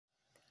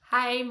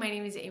Hi, my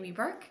name is Amy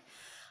Burke.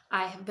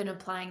 I have been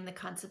applying the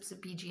concepts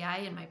of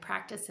BGI in my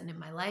practice and in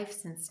my life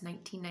since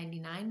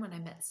 1999 when I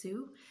met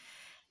Sue.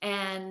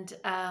 And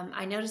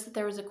I noticed that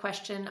there was a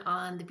question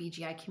on the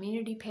BGI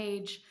community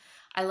page.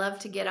 I love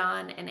to get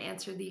on and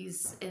answer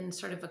these in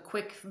sort of a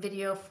quick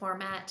video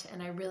format,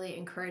 and I really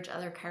encourage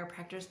other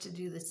chiropractors to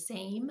do the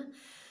same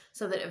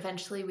so that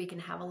eventually we can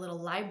have a little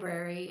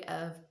library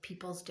of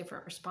people's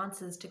different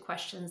responses to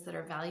questions that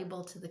are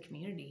valuable to the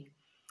community.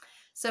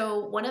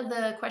 So one of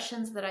the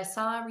questions that I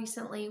saw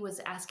recently was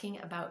asking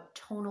about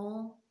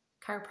tonal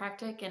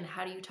chiropractic and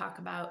how do you talk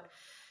about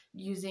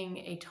using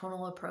a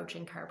tonal approach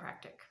in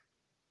chiropractic.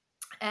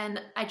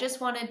 And I just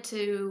wanted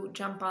to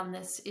jump on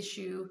this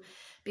issue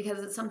because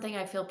it's something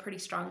I feel pretty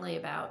strongly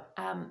about.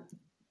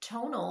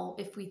 Tonal,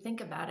 if we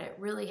think about it,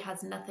 really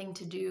has nothing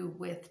to do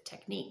with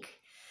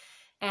technique.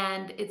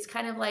 And it's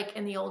kind of like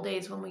in the old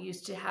days when we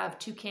used to have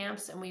two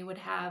camps, and we would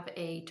have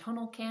a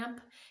tonal camp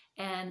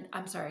and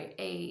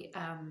a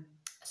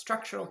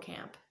structural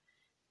camp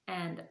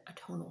and a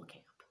tonal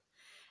camp.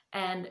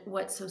 And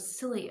what's so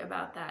silly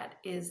about that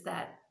is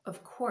that,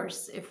 of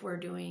course, if we're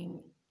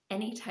doing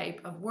any type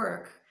of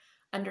work,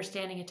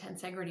 understanding a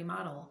tensegrity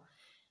model,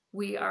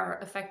 we are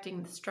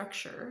affecting the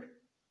structure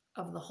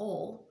of the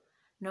whole,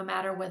 no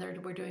matter whether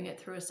we're doing it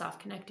through a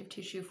soft connective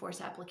tissue force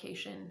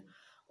application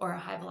or a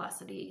high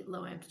velocity,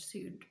 low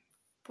amplitude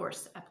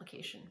force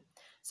application.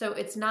 So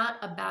it's not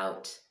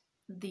about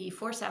the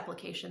force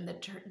application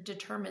that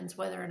determines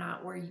whether or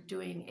not we're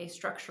doing a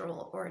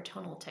structural or a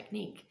tonal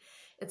technique.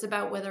 It's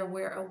about whether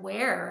we're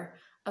aware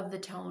of the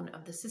tone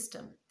of the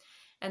system.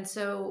 And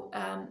so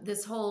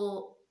this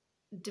whole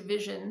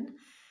division,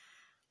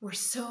 we're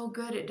so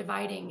good at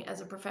dividing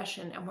as a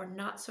profession and we're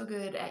not so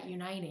good at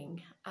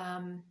uniting.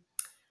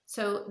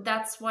 So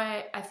that's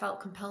why I felt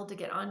compelled to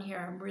get on here.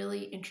 I'm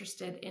really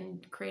interested in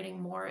creating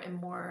more and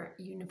more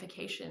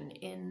unification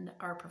in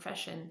our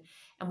profession.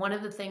 And one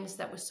of the things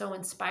that was so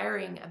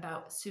inspiring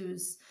about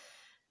Sue's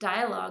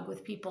dialogue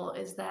with people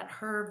is that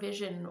her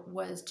vision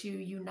was to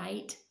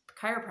unite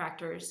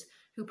chiropractors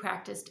who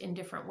practiced in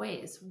different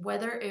ways,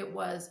 whether it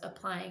was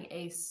applying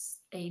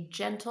a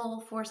gentle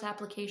force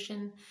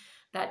application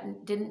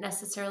that didn't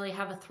necessarily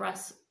have a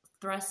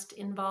thrust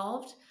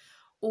involved,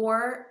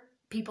 or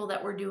people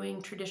that were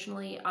doing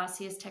traditionally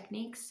osseous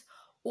techniques,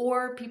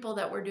 or people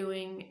that were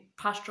doing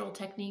postural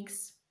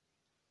techniques.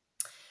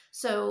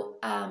 So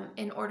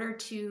in order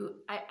to,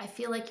 I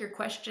feel like your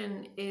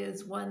question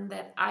is one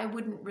that I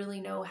wouldn't really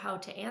know how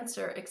to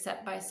answer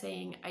except by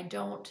saying, I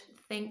don't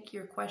think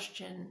your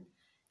question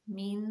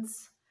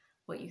means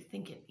what you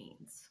think it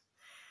means.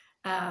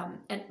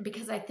 And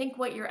because I think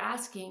what you're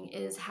asking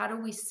is, how do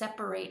we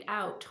separate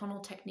out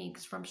tonal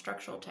techniques from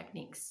structural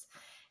techniques?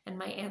 And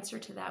my answer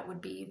to that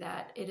would be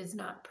that it is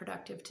not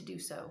productive to do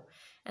so.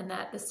 And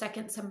that the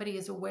second somebody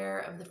is aware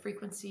of the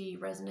frequency,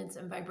 resonance,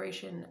 and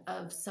vibration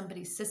of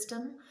somebody's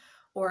system,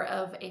 or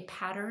of a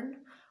pattern,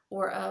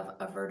 or of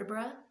a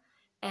vertebra,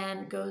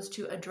 and goes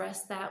to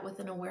address that with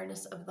an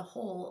awareness of the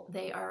whole,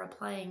 they are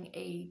applying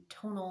a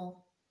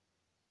tonal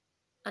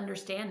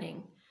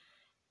understanding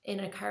in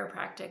a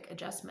chiropractic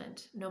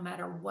adjustment, no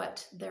matter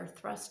what their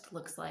thrust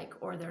looks like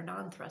or their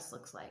non-thrust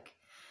looks like.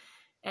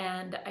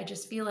 And I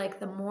just feel like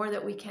the more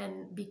that we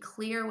can be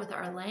clear with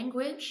our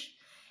language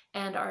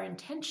and our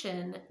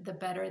intention, the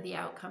better the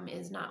outcome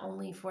is, not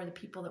only for the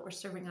people that we're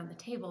serving on the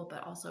table,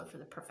 but also for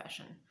the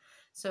profession.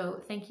 So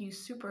thank you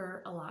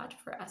super a lot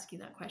for asking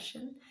that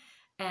question.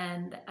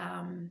 And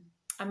I'm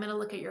going to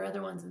look at your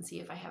other ones and see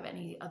if I have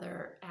any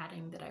other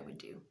adding that I would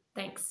do.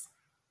 Thanks.